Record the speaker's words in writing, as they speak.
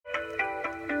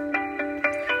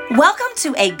Welcome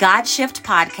to a God Shift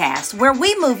podcast, where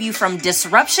we move you from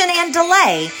disruption and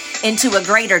delay into a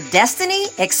greater destiny,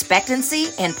 expectancy,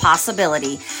 and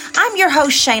possibility. I'm your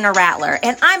host, Shayna Rattler,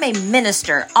 and I'm a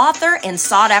minister, author, and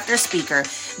sought-after speaker.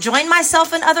 Join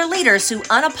myself and other leaders who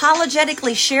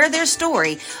unapologetically share their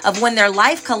story of when their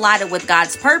life collided with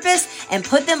God's purpose and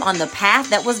put them on the path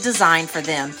that was designed for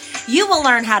them. You will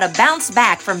learn how to bounce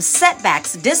back from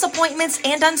setbacks, disappointments,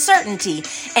 and uncertainty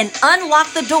and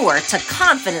unlock the door to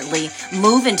confidently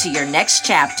move into your next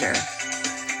chapter.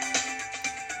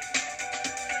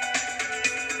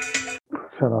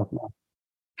 Shut up now.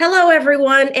 Hello,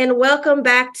 everyone, and welcome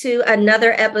back to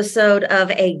another episode of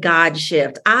A God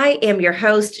Shift. I am your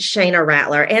host, Shayna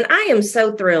Rattler, and I am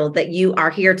so thrilled that you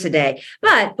are here today.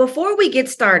 But before we get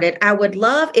started, I would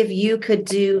love if you could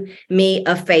do me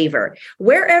a favor.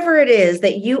 Wherever it is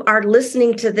that you are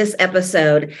listening to this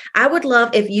episode, I would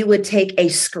love if you would take a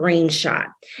screenshot.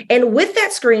 And with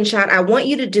that screenshot, I want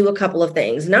you to do a couple of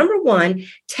things. Number one,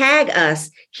 tag us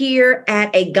here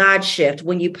at A God Shift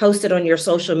when you post it on your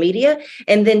social media.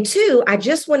 And then two, I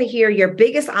just want to hear your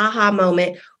biggest aha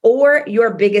moment or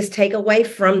your biggest takeaway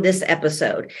from this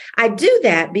episode. I do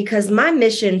that because my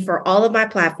mission for all of my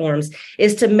platforms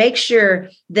is to make sure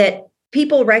that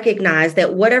people recognize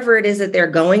that whatever it is that they're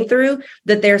going through,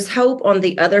 that there's hope on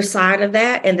the other side of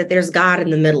that and that there's God in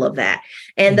the middle of that.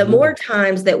 And the more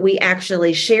times that we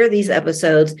actually share these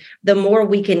episodes, the more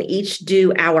we can each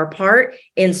do our part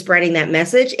in spreading that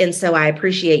message. And so I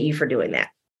appreciate you for doing that.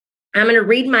 I'm going to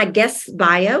read my guest's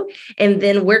bio, and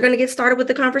then we're going to get started with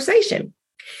the conversation.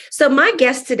 So my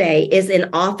guest today is an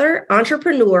author,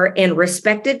 entrepreneur, and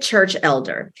respected church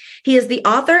elder. He is the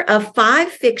author of 5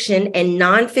 fiction and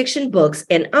nonfiction books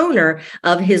and owner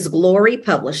of His Glory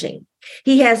Publishing.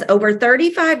 He has over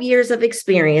 35 years of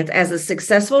experience as a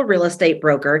successful real estate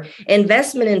broker,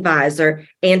 investment advisor,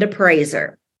 and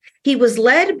appraiser. He was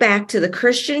led back to the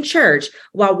Christian church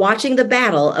while watching the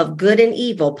battle of good and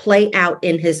evil play out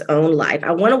in his own life.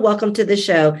 I want to welcome to the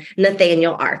show,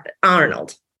 Nathaniel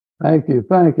Arnold. Thank you.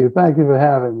 Thank you. Thank you for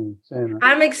having me, Shayna.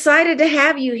 I'm excited to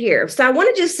have you here. So I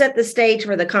want to just set the stage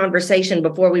for the conversation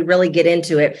before we really get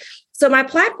into it. So my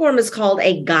platform is called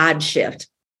A God Shift.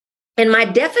 And my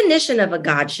definition of a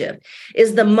God shift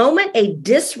is the moment a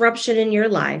disruption in your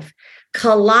life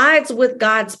collides with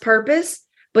God's purpose,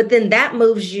 but then that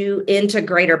moves you into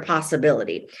greater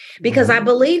possibility. Because I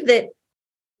believe that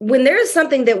when there is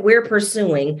something that we're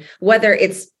pursuing, whether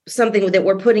it's something that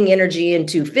we're putting energy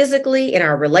into physically, in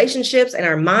our relationships, and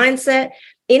our mindset,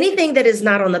 anything that is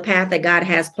not on the path that God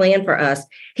has planned for us,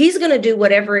 He's going to do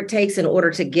whatever it takes in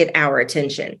order to get our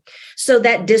attention. So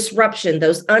that disruption,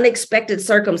 those unexpected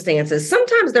circumstances,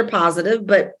 sometimes they're positive,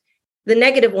 but the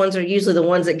negative ones are usually the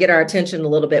ones that get our attention a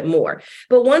little bit more.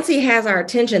 But once He has our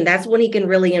attention, that's when He can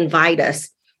really invite us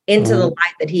into the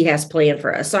life that He has planned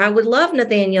for us. So I would love,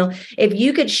 Nathaniel, if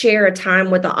you could share a time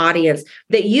with the audience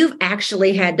that you've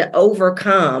actually had to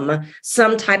overcome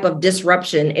some type of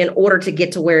disruption in order to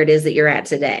get to where it is that you're at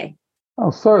today.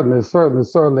 Oh, certainly.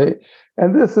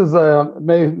 And this is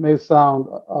may sound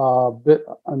a bit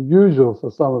unusual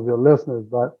for some of your listeners,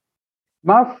 but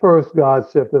my first God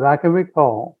shift that I can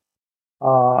recall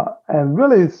and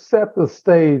really set the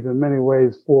stage in many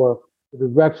ways for the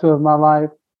direction of my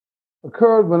life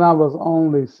occurred when I was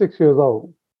only 6 years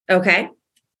old. Okay.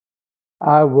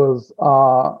 I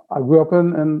grew up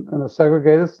in a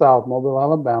segregated South, Mobile,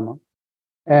 Alabama.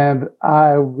 And I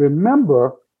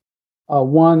remember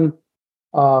one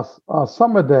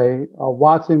summer day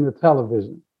watching the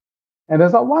television. And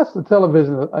as I watched the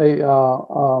television,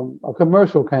 a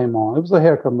commercial came on. It was a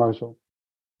hair commercial.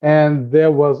 And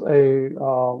there was a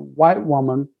white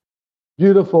woman,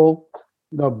 beautiful,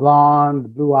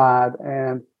 blonde, blue-eyed,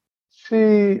 and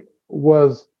she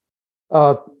was,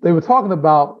 they were talking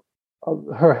about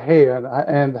her hair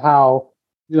and how,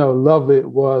 lovely it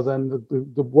was and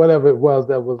the whatever it was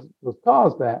that was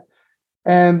caused that.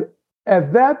 And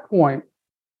at that point,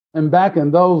 and back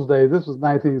in those days, this was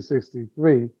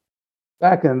 1963,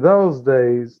 back in those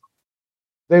days,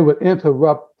 they would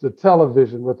interrupt the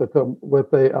television with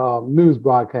a news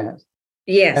broadcast.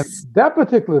 Yes. And that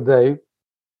particular day,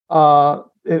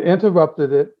 it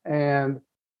interrupted it, and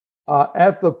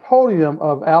at the podium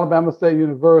of Alabama State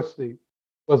University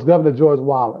was Governor George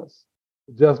Wallace,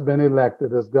 who had just been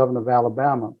elected as governor of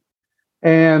Alabama.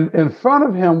 And in front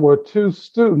of him were 2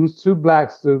 black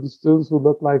students who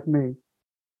looked like me,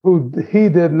 who he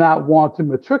did not want to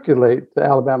matriculate to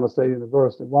Alabama State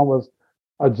University. One was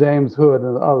James Hood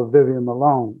and the other Vivian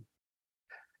Malone.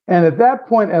 And at that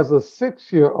point, as a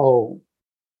 6-year-old,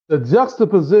 the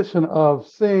juxtaposition of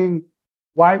seeing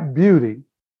white beauty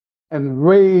and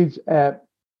rage at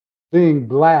being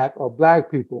Black or Black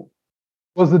people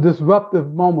was a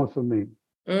disruptive moment for me.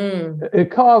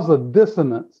 It caused a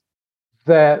dissonance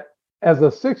that as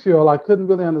a 6-year-old, I couldn't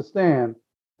really understand.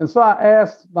 And so I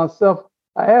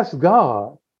asked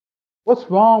God, what's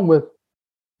wrong with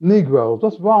Negroes?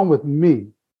 What's wrong with me?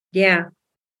 Yeah.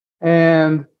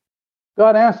 And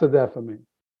God answered that for me.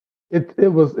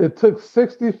 It took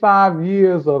 65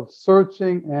 years of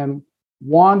searching and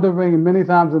wandering many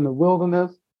times in the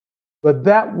wilderness, but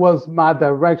that was my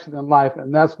direction in life.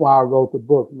 And that's why I wrote the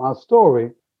book. My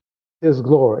story is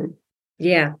glory.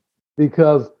 Yeah.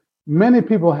 Because many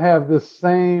people have this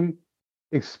same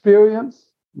experience,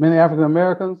 many African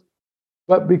Americans,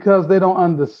 but because they don't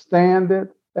understand it,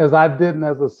 as I didn't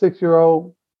as a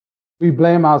 6-year-old, we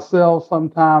blame ourselves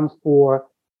sometimes for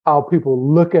how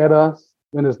people look at us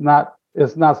when it's not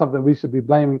something we should be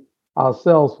blaming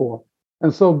ourselves for.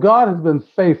 And so God has been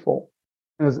faithful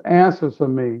and has answered for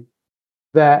me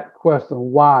that question,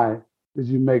 why did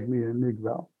you make me a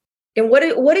Negro? And what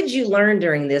did you learn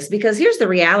during this? Because here's the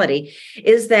reality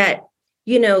is that,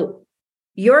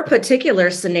 your particular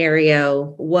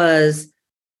scenario was,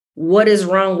 what is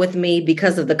wrong with me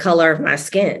because of the color of my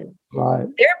skin? Right.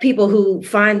 There are people who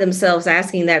find themselves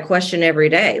asking that question every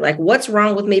day. Like, what's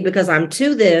wrong with me because I'm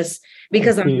to this,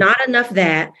 because I'm not enough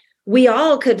that. We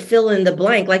all could fill in the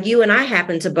blank. Like you and I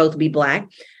happen to both be Black,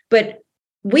 but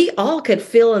we all could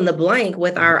fill in the blank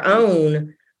with our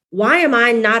own, why am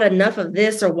I not enough of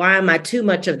this or why am I too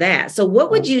much of that? So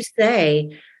what would you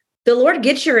say? The Lord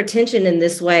gets your attention in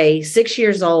this way, 6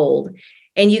 years old,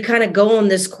 and you kind of go on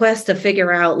this quest to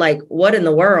figure out like what in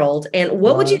the world, and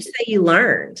what would you say you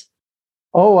learned?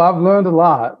 Oh, I've learned a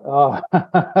lot.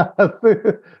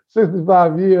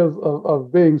 65 years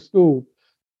of being schooled.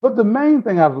 But the main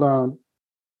thing I've learned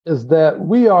is that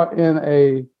we are in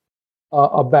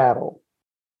a battle.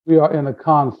 We are in a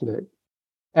conflict.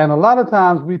 And a lot of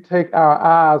times we take our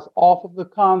eyes off of the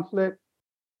conflict.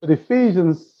 But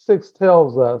Ephesians 6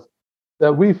 tells us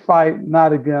that we fight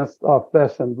not against our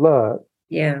flesh and blood,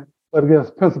 but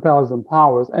against principalities and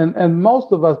powers. And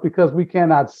most of us, because we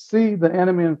cannot see the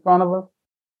enemy in front of us,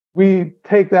 we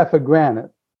take that for granted.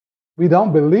 We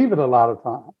don't believe it a lot of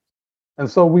times. And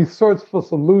so we search for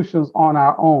solutions on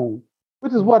our own,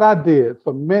 which is what I did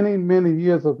for many, many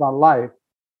years of my life.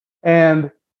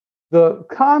 And the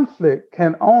conflict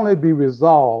can only be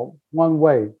resolved one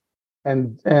way.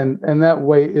 And that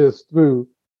way is through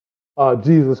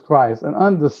Jesus Christ, and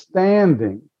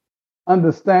understanding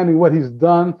what he's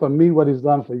done for me, what he's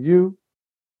done for you,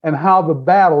 and how the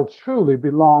battle truly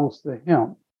belongs to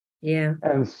him. Yeah.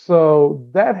 And so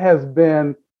that has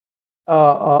been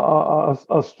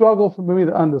a struggle for me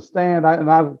to understand.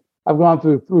 I've gone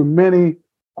through many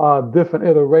different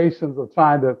iterations of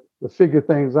trying to figure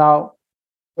things out.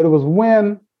 But it was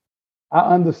when I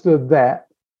understood that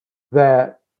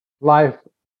life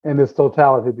in its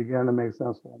totality began to make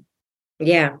sense for me.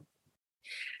 Yeah.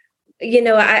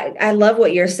 I love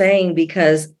what you're saying,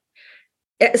 because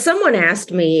someone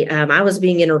asked me, I was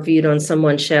being interviewed on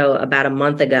someone's show about a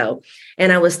month ago,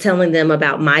 and I was telling them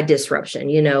about my disruption.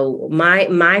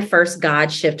 My first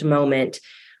God shift moment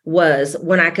was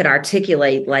when I could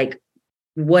articulate like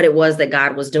what it was that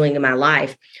God was doing in my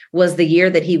life, was the year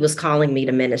that he was calling me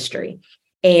to ministry.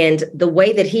 And the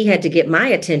way that he had to get my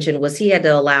attention was he had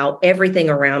to allow everything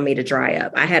around me to dry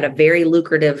up. I had a very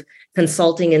lucrative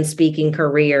consulting and speaking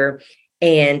career,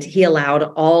 and he allowed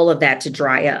all of that to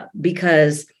dry up,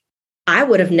 because I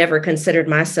would have never considered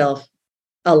myself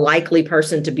a likely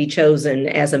person to be chosen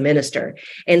as a minister.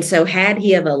 And so had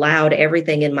he have allowed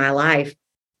everything in my life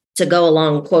to go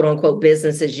along, quote unquote,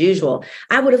 business as usual,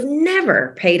 I would have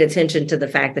never paid attention to the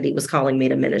fact that he was calling me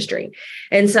to ministry.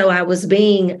 And so I was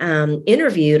being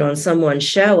interviewed on someone's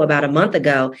show about a month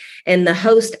ago, and the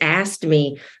host asked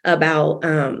me about,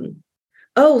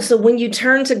 so when you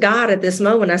turn to God at this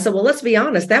moment, I said, well, let's be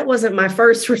honest, that wasn't my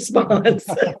first response.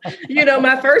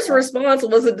 My first response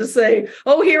wasn't to say,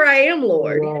 oh, here I am,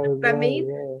 Lord.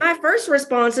 My first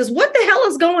response is, what the hell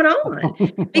is going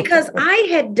on? Because I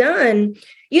had done,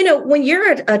 when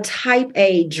you're a type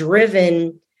A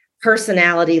driven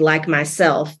personality like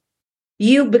myself,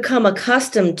 you become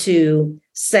accustomed to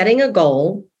setting a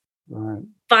goal,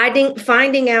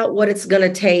 finding out what it's going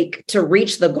to take to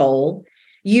reach the goal.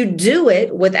 You do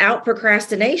it without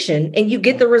procrastination, and you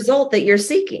get the result that you're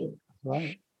seeking.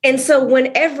 Right. And so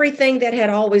when everything that had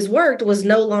always worked was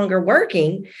no longer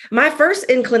working, my first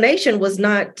inclination was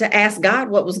not to ask God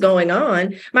what was going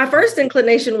on. My first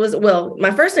inclination was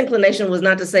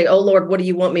not to say, oh, Lord, what do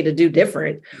you want me to do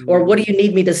different? Or what do you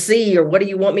need me to see? Or what do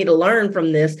you want me to learn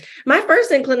from this? My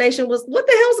first inclination was, what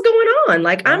the hell's going on?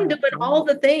 Like, I'm doing all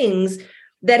the things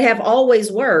that have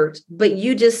always worked, but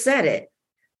you just said it.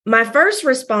 My first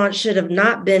response should have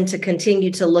not been to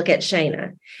continue to look at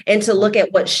Shayna and to look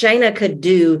at what Shayna could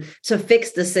do to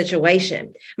fix the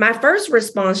situation. My first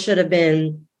response should have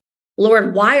been,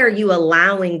 Lord, why are you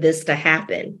allowing this to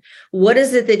happen? What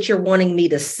is it that you're wanting me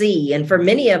to see? And for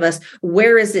many of us,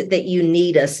 where is it that you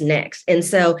need us next? And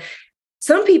so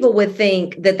some people would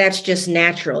think that that's just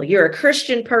natural. You're a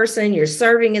Christian person, you're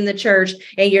serving in the church,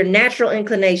 and your natural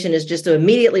inclination is just to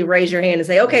immediately raise your hand and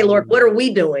say, okay, Lord, what are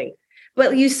we doing?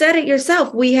 But you said it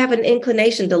yourself. We have an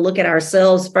inclination to look at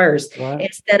ourselves first,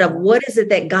 instead of what is it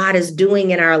that God is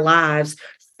doing in our lives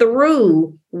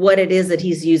through what it is that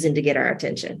he's using to get our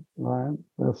attention. Right.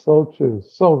 That's so true.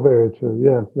 So very true.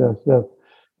 Yes, yes, yes.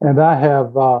 And I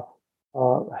have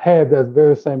had that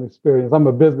very same experience. I'm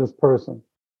a business person,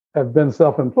 have been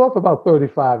self-employed for about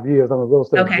 35 years. I'm a real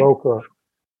estate broker.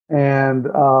 And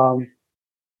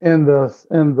in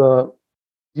the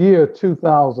year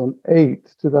 2007,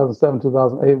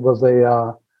 2008 was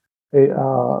a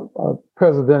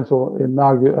presidential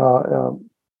inaugural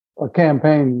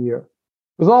campaign year.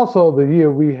 It was also the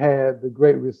year we had the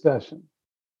Great Recession.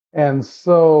 And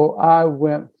so I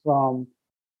went from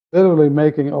literally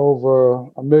making over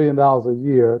 $1 million a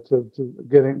year to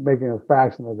making a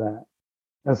fraction of that.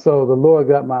 And so the Lord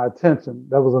got my attention.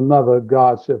 That was another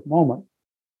God shift moment,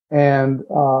 and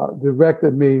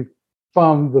directed me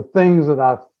from the things that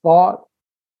I thought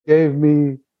gave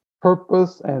me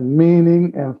purpose and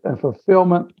meaning and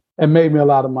fulfillment and made me a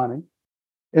lot of money,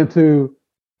 into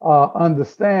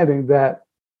understanding that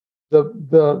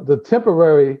the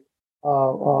temporary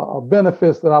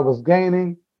benefits that I was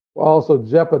gaining were also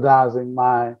jeopardizing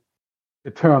my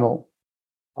eternal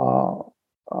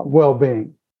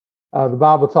well-being. The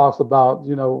Bible talks about,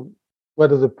 what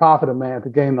does it profit a man to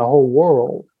gain the whole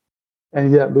world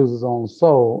and yet lose his own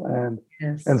soul?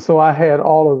 And so I had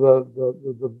all of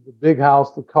the big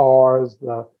house, the cars,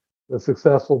 the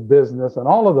successful business, and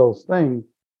all of those things,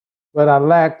 but I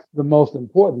lacked the most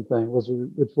important thing, which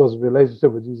was a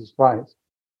relationship with Jesus Christ.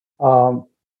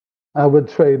 I would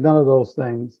trade none of those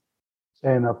things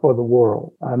for the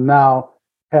world. I now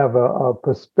have a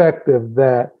perspective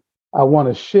that I want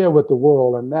to share with the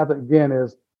world, and that again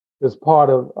is part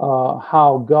of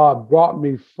how God brought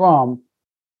me from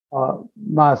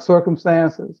my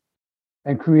circumstances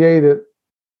and created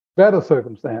better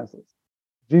circumstances.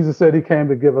 Jesus said he came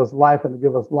to give us life and to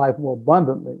give us life more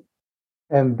abundantly.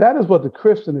 And that is what the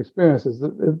Christian experience is.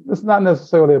 It's not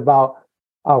necessarily about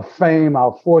our fame,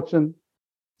 our fortune.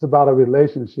 It's about a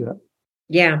relationship.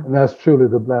 Yeah. And that's truly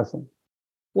the blessing.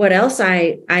 What else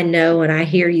I know and I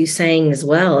hear you saying as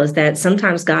well is that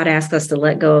sometimes God asks us to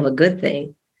let go of a good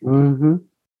thing. Mm-hmm.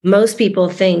 Most people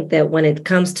think that when it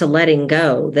comes to letting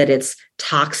go, that it's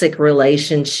toxic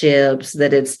relationships,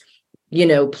 that it's,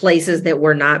 places that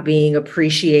we're not being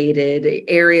appreciated,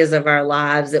 areas of our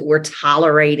lives that we're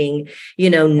tolerating,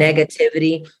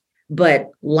 negativity. But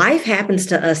life happens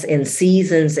to us in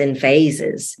seasons and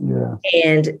phases. Yeah.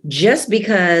 And just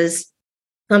because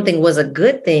something was a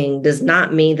good thing does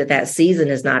not mean that season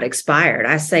has not expired.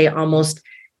 I say almost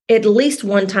at least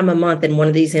one time a month in one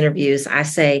of these interviews, I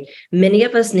say many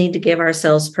of us need to give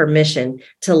ourselves permission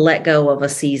to let go of a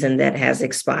season that has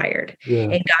expired. Yeah.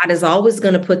 And God is always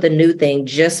going to put the new thing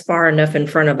just far enough in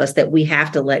front of us that we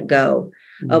have to let go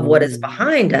of what is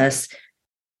behind us.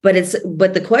 But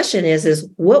the question is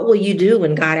what will you do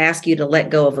when God asks you to let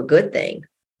go of a good thing?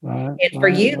 And for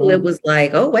you, it was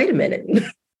like, oh, wait a minute.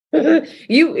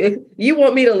 You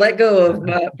want me to let go of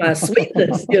my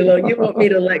sweetness, you want me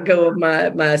to let go of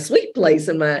my sweet place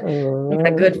and my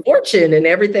good fortune and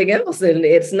everything else. And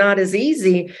it's not as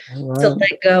easy to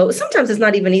let go. Sometimes it's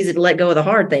not even easy to let go of the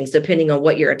hard things, depending on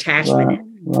what your attachment is.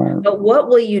 But what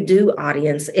will you do,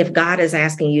 audience, if God is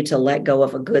asking you to let go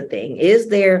of a good thing? Is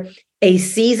there a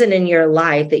season in your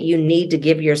life that you need to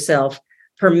give yourself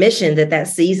permission that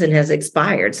season has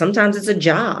expired? Sometimes it's a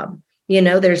job.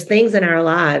 There's things in our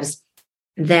lives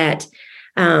that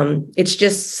it's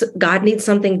just God needs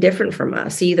something different from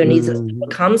us. He either needs us to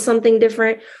become something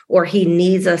different or he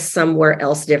needs us somewhere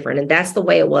else different. And that's the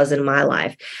way it was in my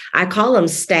life. I call them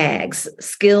stags: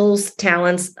 skills,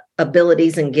 talents,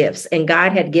 abilities, and gifts. And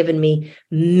God had given me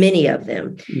many of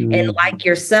them. And like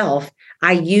yourself,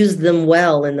 I used them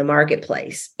well in the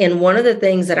marketplace. And one of the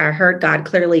things that I heard God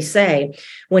clearly say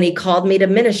when he called me to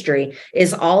ministry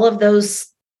is all of those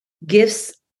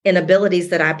gifts and abilities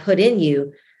that I put in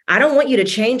you, I don't want you to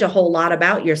change a whole lot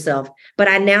about yourself, but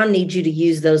I now need you to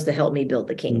use those to help me build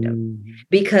the kingdom.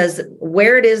 Because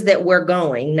where it is that we're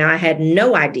going, now I had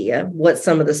no idea what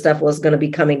some of the stuff was going to be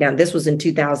coming down. This was in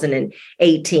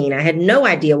 2018. I had no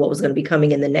idea what was going to be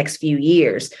coming in the next few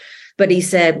years. But he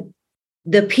said,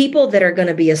 the people that are going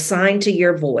to be assigned to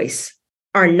your voice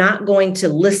are not going to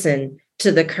listen to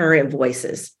the current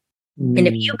voices. And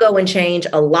if you go and change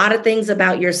a lot of things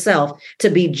about yourself to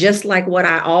be just like what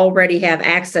I already have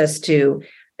access to,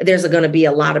 there's going to be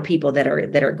a lot of people that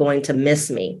are going to miss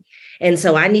me. And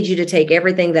so I need you to take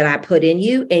everything that I put in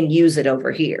you and use it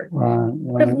over here.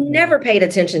 I've never paid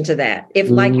attention to that.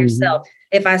 If like yourself,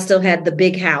 if I still had the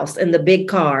big house and the big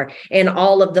car and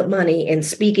all of the money and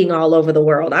speaking all over the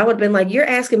world, I would have been like, you're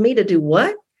asking me to do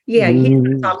what? Yeah, he's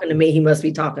not talking to me. He must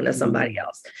be talking to somebody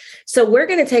else. So we're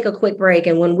going to take a quick break.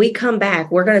 And when we come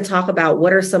back, we're going to talk about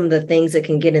what are some of the things that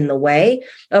can get in the way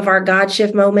of our God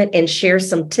shift moment and share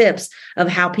some tips of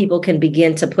how people can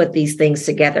begin to put these things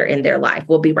together in their life.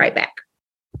 We'll be right back.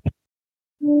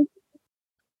 This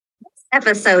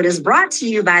episode is brought to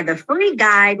you by the free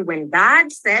guide, When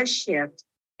God Says Shift.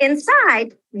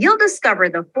 Inside, you'll discover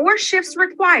the 4 shifts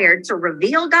required to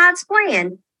reveal God's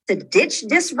plan, to ditch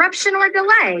disruption or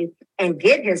delay, and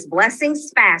get his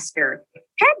blessings faster.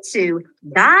 Head to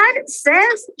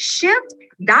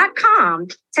GodSaysShift.com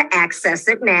to access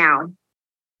it now.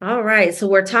 All right. So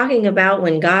we're talking about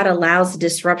when God allows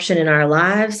disruption in our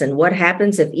lives and what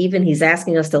happens if even he's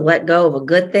asking us to let go of a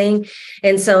good thing.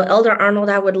 And so, Elder Arnold,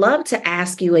 I would love to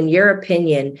ask you, in your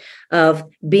opinion, of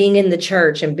being in the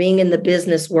church and being in the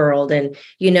business world. And,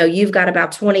 you know, you've got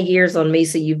about 20 years on me.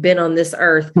 So you've been on this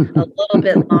earth a little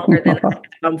bit longer than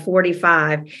I'm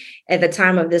 45 at the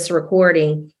time of this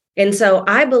recording. And so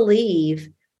I believe,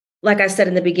 like I said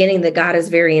in the beginning, that God is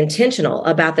very intentional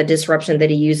about the disruption that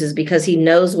he uses because he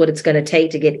knows what it's going to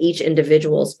take to get each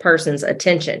individual's person's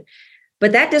attention.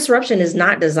 But that disruption is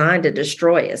not designed to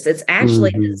destroy us. It's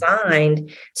actually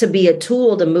designed to be a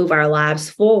tool to move our lives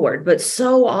forward. But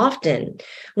so often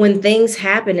when things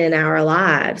happen in our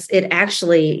lives, it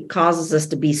actually causes us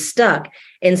to be stuck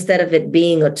instead of it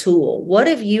being a tool. What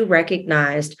have you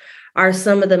recognized are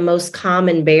some of the most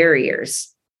common barriers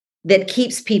that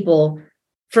keeps people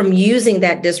from using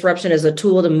that disruption as a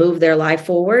tool to move their life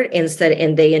forward and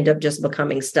they end up just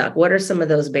becoming stuck? What are some of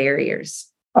those barriers?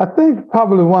 I think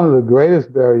probably one of the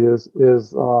greatest barriers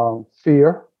is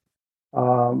fear.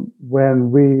 When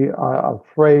we are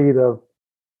afraid of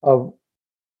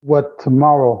what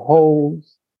tomorrow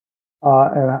holds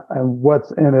and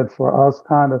what's in it for us,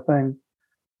 kind of thing.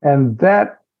 And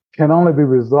that can only be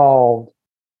resolved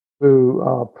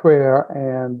through prayer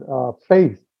and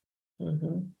faith.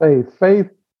 Faith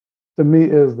to me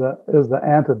is the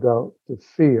antidote to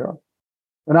fear.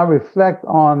 When I reflect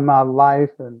on my life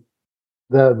and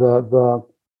the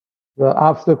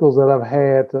obstacles that I've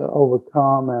had to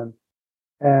overcome,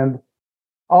 and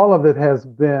all of it has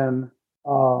been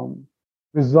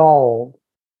resolved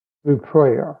through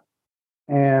prayer.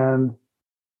 And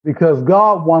because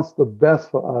God wants the best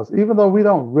for us, even though we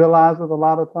don't realize it a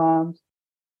lot of times,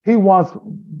 He looks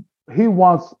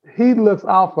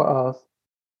out for us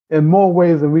in more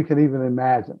ways than we can even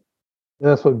imagine.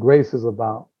 That's what grace is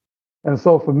about. And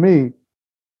so for me,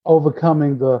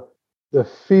 overcoming the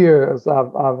fears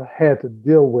I've had to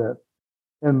deal with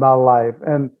in my life,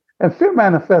 and fear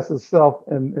manifests itself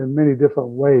in many different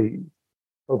ways.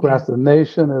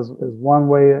 Procrastination is one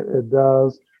way it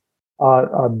does.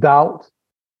 Doubt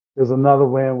is another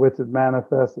way in which it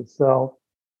manifests itself.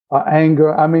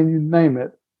 Anger, I mean, you name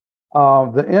it.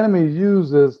 The enemy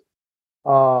uses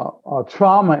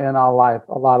trauma in our life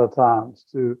a lot of times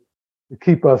to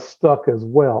keep us stuck as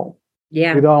well.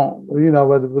 Yeah. We don't,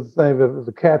 whether it's the same, if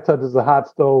a cat touches a hot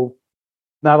stove,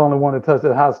 not only want to touch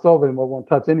that hot stove anymore, won't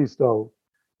touch any stove.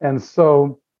 And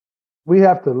so we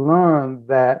have to learn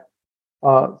that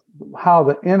how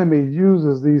the enemy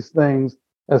uses these things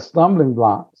as stumbling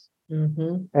blocks.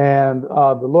 And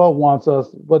the Lord wants us,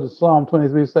 what does Psalm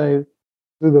 23 say?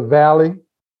 Through the valley,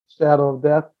 shadow of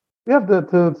death. We have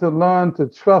to learn to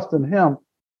trust in Him,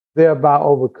 thereby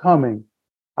overcoming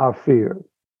our fears.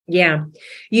 Yeah.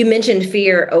 You mentioned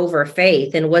fear over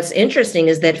faith. And what's interesting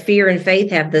is that fear and faith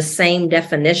have the same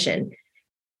definition.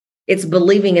 It's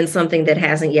believing in something that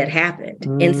hasn't yet happened.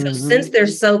 And so since they're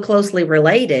so closely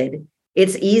related,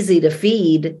 it's easy to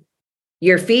feed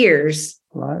your fears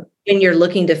when you're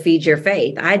looking to feed your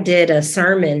faith. I did a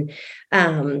sermon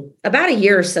about a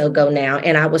year or so ago now,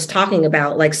 and I was talking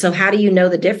about so how do you know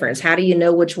the difference? How do you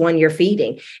know which one you're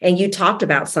feeding? And you talked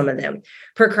about some of them.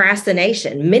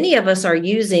 Procrastination. Many of us are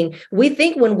we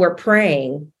think when we're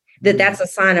praying that that's a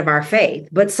sign of our faith.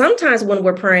 But sometimes when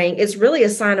we're praying, it's really a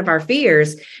sign of our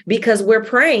fears because we're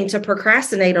praying to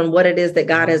procrastinate on what it is that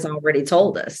God has already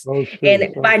told us. So true,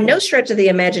 And so by true. no stretch of the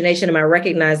imagination am I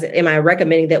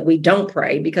recommending that we don't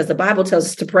pray, because the Bible tells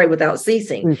us to pray without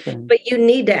ceasing. But you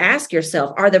need to ask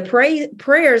yourself, are the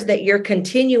prayers that you're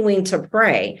continuing to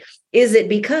pray, is it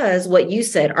because what you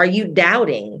said, are you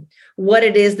doubting what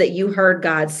it is that you heard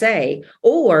God say,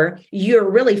 or you're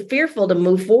really fearful to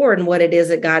move forward in what it is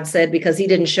that God said because he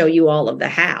didn't show you all of the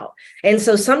how? And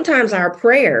so sometimes our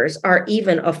prayers are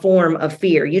even a form of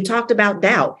fear. You talked about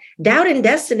doubt. Doubt and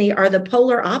destiny are the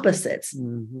polar opposites.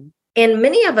 Mm-hmm. And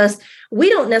many of us, we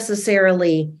don't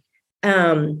necessarily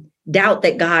doubt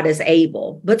that God is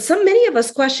able, but many of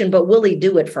us question, but will he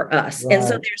do it for us? Right. And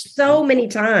so there's so many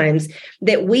times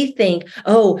that we think,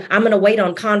 oh, I'm going to wait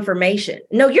on confirmation.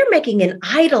 No, you're making an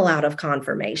idol out of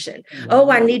confirmation. Right. Oh,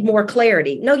 I need more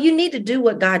clarity. No, you need to do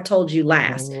what God told you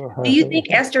last. Do you think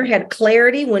Esther had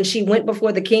clarity when she went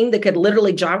before the king that could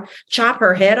literally chop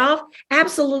her head off?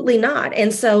 Absolutely not.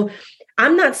 And so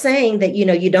I'm not saying that,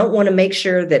 you don't want to make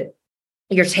sure that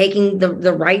you're taking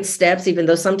the right steps, even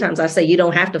though sometimes I say you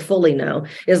don't have to fully know.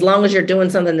 As long as you're doing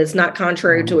something that's not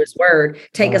contrary to his word,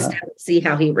 take a step and see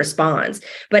how he responds.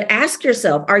 But ask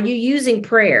yourself, are you using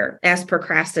prayer as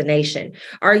procrastination?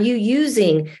 Are you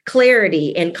using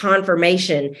clarity and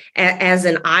confirmation as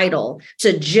an idol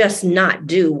to just not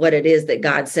do what it is that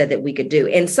God said that we could do?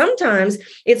 And sometimes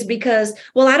it's because,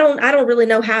 well, I don't really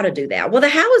know how to do that. Well, the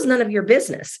how is none of your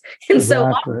business. And so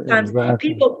oftentimes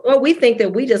people, we think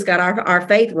that we just got our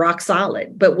faith rock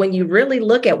solid. But when you really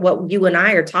look at what you and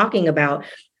I are talking about,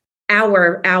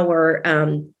 our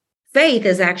faith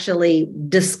is actually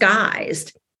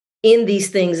disguised in these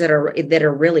things that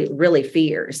are really, really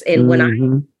fears. And when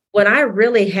I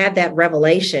really had that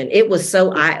revelation, it was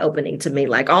so eye-opening to me.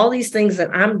 Like all these things that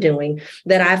I'm doing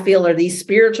that I feel are these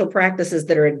spiritual practices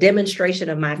that are a demonstration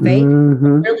of my faith,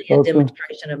 really a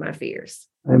demonstration of my fears.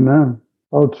 Amen.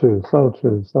 So true, so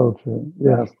true, so true.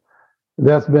 Yes.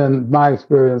 That's been my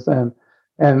experience, and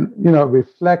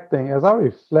reflecting, as I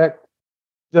reflect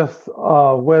just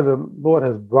where the Lord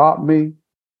has brought me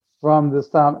from this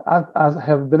time, I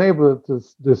have been able to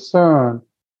discern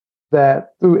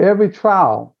that through every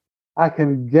trial, I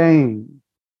can gain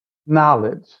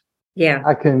knowledge. Yeah,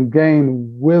 I can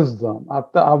gain wisdom. I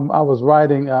was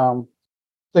writing,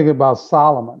 thinking about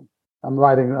Solomon. I'm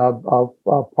writing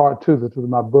part 2 to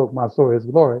my book, My Story is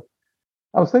Glory.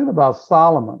 I was thinking about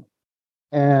Solomon.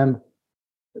 And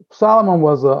Solomon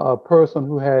was a person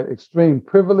who had extreme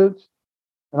privilege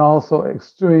and also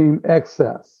extreme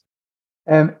excess.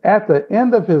 And at the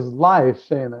end of his life,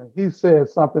 Shana, he said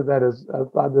something that is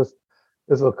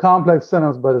a complex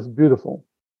sentence, but it's beautiful.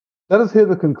 Let us hear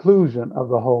the conclusion of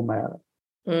the whole matter.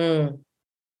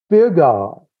 Fear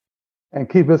God and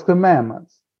keep his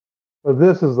commandments, for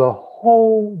this is the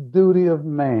whole duty of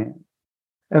man.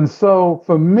 And so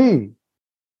for me,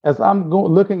 as I'm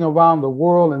looking around the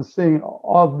world and seeing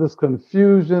all of this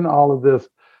confusion, all of this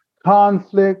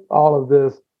conflict, all of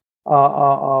this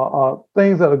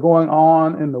things that are going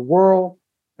on in the world,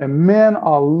 and men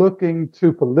are looking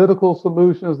to political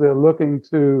solutions, they're looking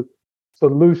to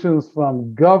solutions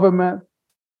from government,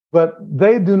 but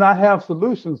they do not have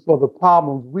solutions for the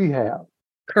problems we have.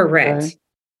 Correct. Okay?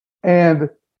 And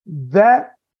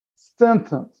that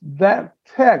sentence, that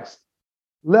text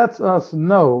lets us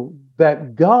know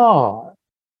that God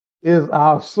is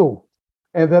our source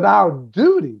and that our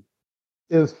duty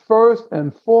is first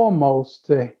and foremost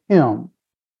to him.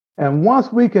 And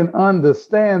once we can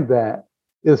understand that,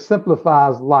 it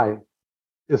simplifies life.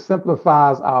 It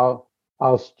simplifies our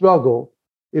struggle.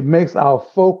 It makes our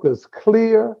focus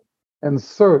clear and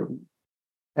certain.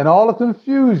 And all the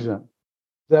confusion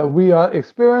that we are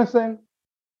experiencing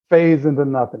fades into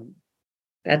nothing.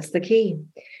 That's the key.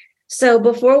 So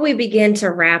before we begin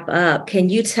to wrap up, can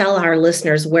you tell our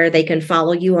listeners where they can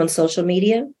follow you on social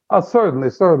media? Certainly.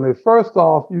 First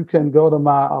off, you can go to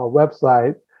my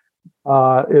website.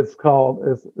 It's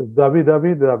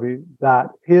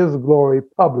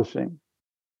www.hisglorypublishing.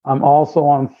 I'm also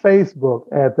on Facebook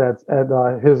at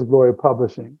His Glory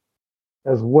Publishing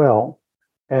as well.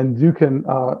 And you can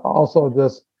also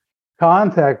just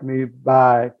contact me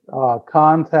by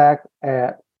contact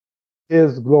at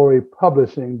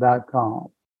hisglorypublishing.com.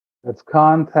 That's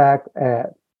contact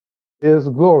at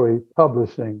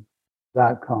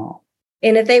hisglorypublishing.com.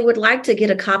 And if they would like to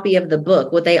get a copy of the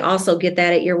book, would they also get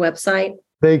that at your website?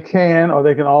 They can, or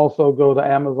they can also go to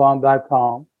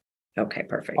amazon.com. Okay,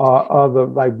 perfect. Other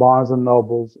like Barnes and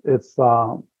Nobles. It's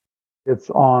on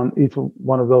each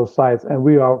one of those sites. And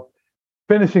we are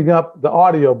finishing up the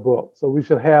audio book. So we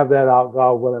should have that out,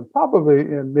 God willing, probably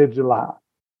in mid-July.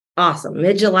 Awesome.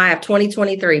 Mid-July of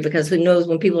 2023, because who knows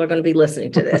when people are going to be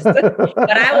listening to this.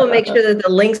 But I will make sure that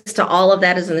the links to all of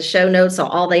that is in the show notes. So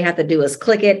all they have to do is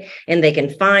click it and they can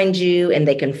find you and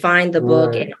they can find the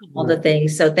book and all the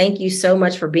things. So thank you so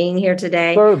much for being here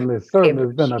today. Certainly. It's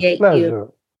been a pleasure.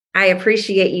 I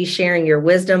appreciate you sharing your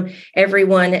wisdom.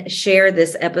 Everyone, share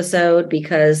this episode,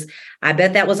 because I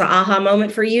bet that was an aha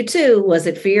moment for you too. Was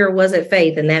it fear or was it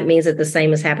faith? And that means that the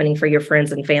same is happening for your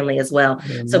friends and family as well.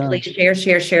 Amen. So please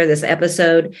share this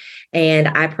episode. And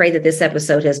I pray that this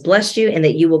episode has blessed you and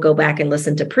that you will go back and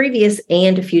listen to previous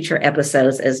and future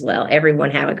episodes as well.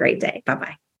 Everyone have a great day.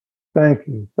 Bye-bye. Thank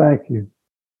you. Thank you.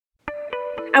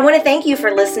 I want to thank you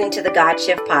for listening to the God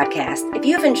Shift podcast. If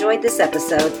you have enjoyed this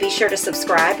episode, be sure to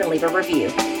subscribe and leave a review.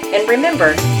 And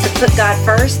remember to put God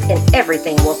first and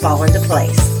everything will fall into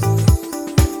place.